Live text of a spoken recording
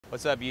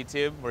What's up,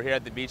 YouTube? We're here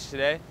at the beach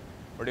today.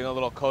 We're doing a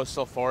little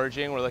coastal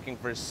foraging. We're looking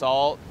for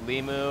salt,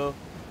 limu,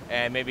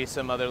 and maybe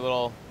some other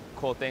little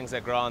cool things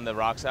that grow on the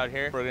rocks out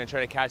here. We're gonna try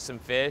to catch some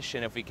fish,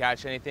 and if we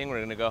catch anything,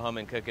 we're gonna go home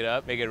and cook it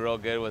up, make it real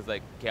good with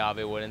like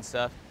Kiawe wood and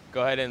stuff.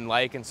 Go ahead and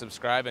like and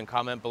subscribe and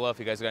comment below if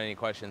you guys got any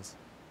questions.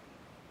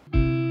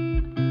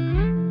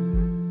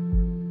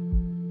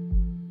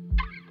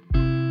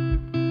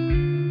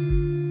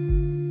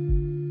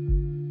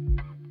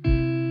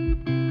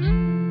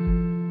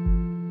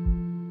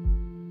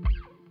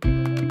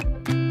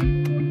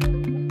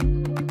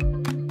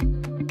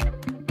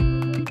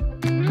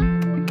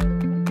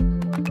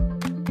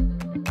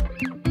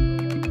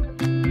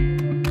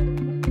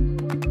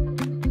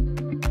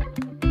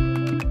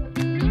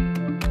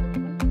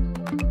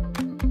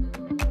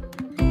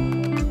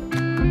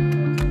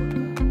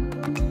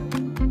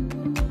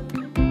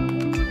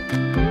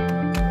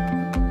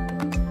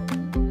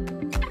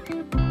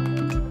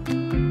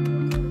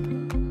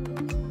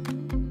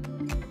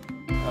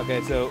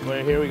 Okay, so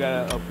right here we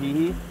got an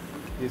Opihi.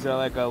 These are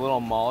like a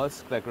little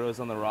mollusk that grows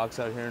on the rocks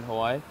out here in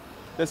Hawaii.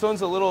 This one's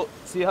a little,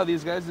 see how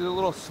these guys are a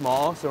little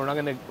small, so we're not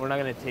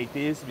gonna take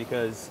these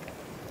because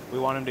we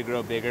want them to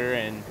grow bigger,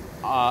 and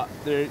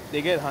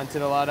they get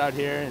hunted a lot out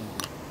here, and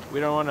we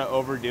don't want to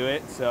overdo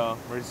it, so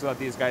we're just gonna let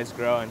these guys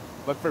grow and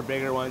look for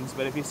bigger ones.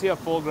 But if you see a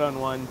full-grown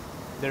one,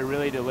 they're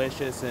really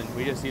delicious, and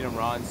we just eat them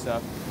raw and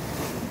stuff.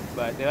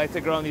 But they like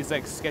to grow in these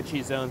like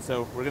sketchy zones,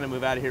 so we're gonna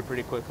move out of here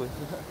pretty quickly.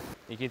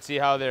 You can see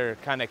how they're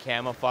kind of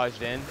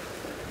camouflaged in.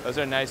 Those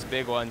are nice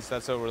big ones.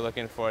 That's what we're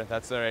looking for.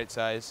 That's the right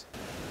size.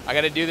 I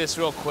got to do this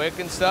real quick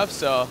and stuff,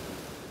 so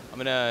I'm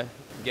gonna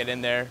get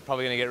in there.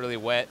 Probably gonna get really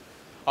wet.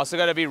 Also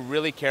got to be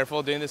really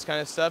careful doing this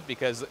kind of stuff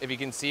because if you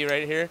can see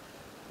right here,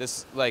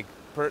 this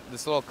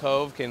this little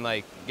cove can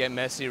like get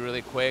messy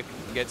really quick,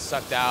 get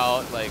sucked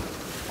out, like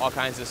all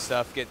kinds of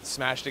stuff. Get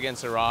smashed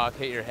against a rock,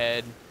 hit your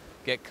head,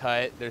 get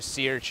cut. There's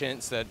sea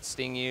urchins that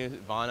sting you,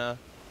 Vana.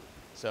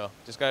 So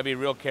just gotta be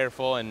real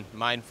careful and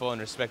mindful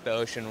and respect the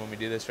ocean when we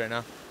do this right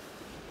now.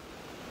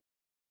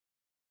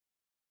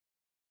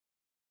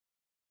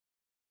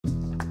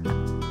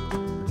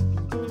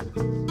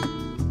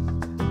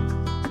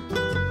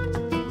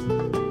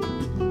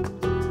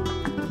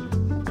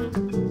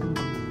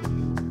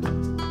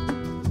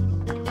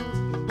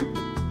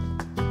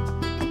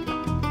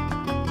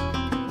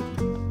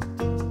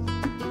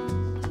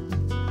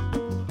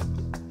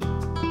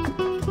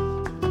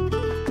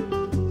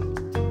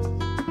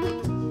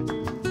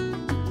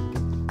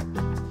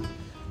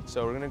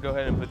 So we're gonna go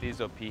ahead and put these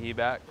Opihi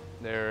back.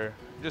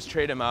 Just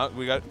trade them out.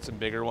 We got some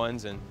bigger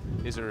ones and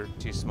these are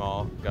too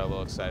small. Got a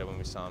little excited when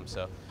we saw them.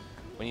 So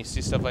when you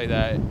see stuff like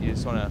that, you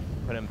just wanna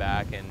put them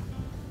back and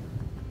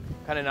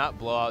kind of not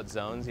blow out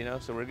zones, you know?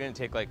 So we're gonna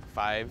take like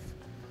 5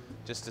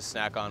 just to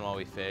snack on while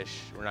we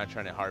fish. We're not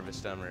trying to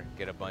harvest them or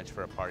get a bunch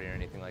for a party or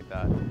anything like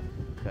that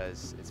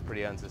because it's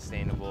pretty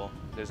unsustainable.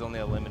 There's only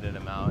a limited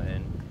amount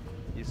and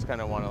you just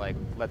kind of wanna like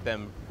let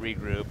them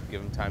regroup,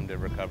 give them time to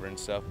recover and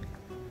stuff.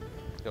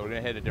 So we're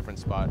gonna hit a different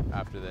spot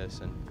after this,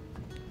 and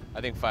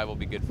I think 5 will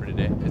be good for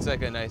today. It's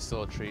like a nice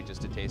little treat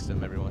just to taste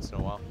them every once in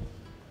a while.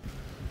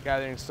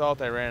 Gathering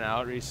salt, I ran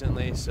out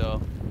recently, so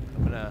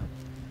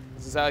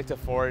since I like to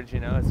forage,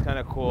 you know, it's kind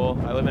of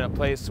cool. I live in a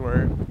place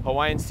where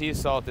Hawaiian sea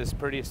salt is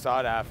pretty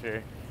sought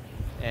after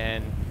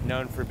and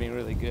known for being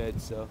really good,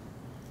 so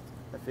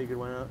I figured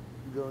why not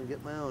go and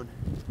get my own.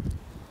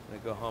 I'm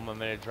gonna go home, I'm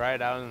gonna dry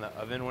it out in the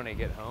oven when I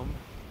get home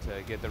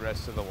to get the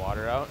rest of the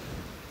water out.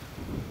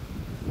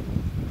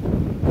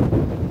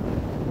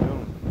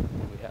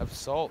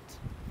 Salt.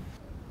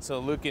 So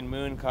Luke and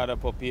Moon caught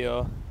up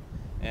Opio,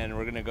 and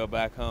we're gonna go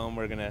back home.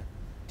 We're gonna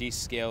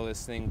descale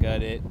this thing,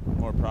 gut it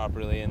more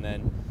properly, and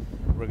then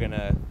we're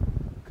gonna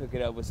cook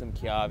it up with some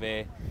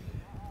Kiawe.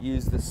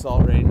 Use the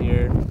salt right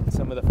here,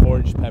 some of the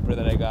foraged pepper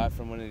that I got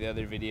from one of the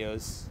other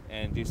videos,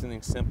 and do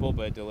something simple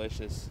but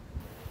delicious.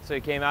 So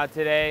we came out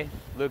today.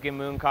 Luke and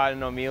Moon caught an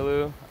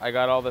omilu. I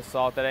got all the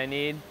salt that I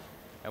need,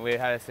 and we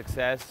had a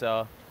success.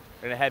 So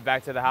we're gonna head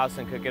back to the house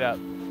and cook it up.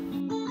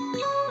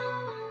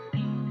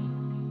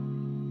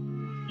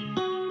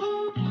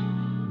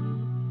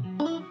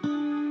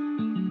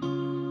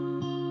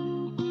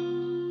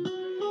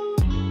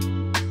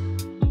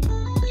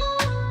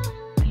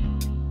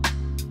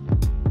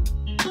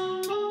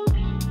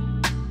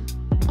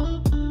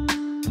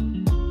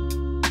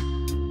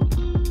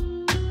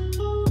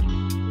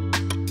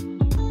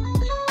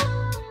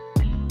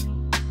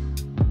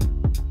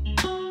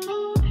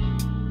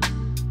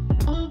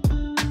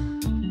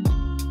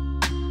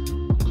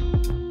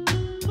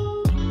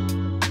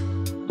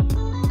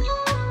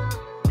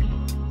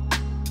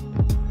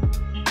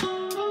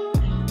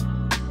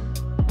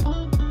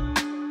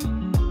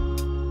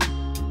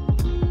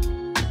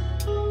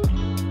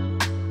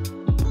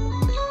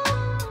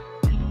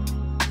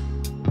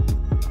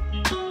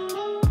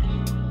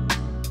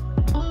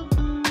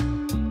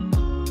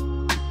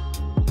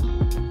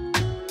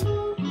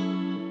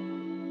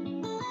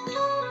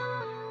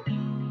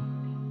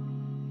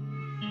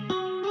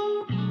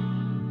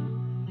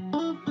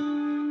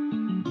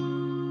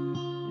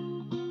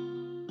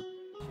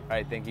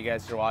 right, thank you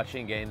guys for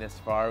watching, getting this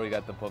far. We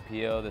got the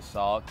popillo, the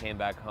salt, came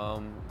back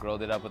home,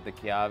 grilled it up with the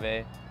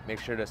kiawe. Make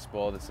sure to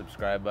spoil the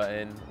subscribe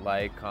button,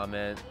 like,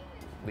 comment,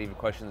 leave your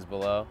questions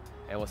below,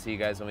 and we'll see you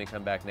guys when we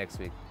come back next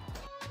week.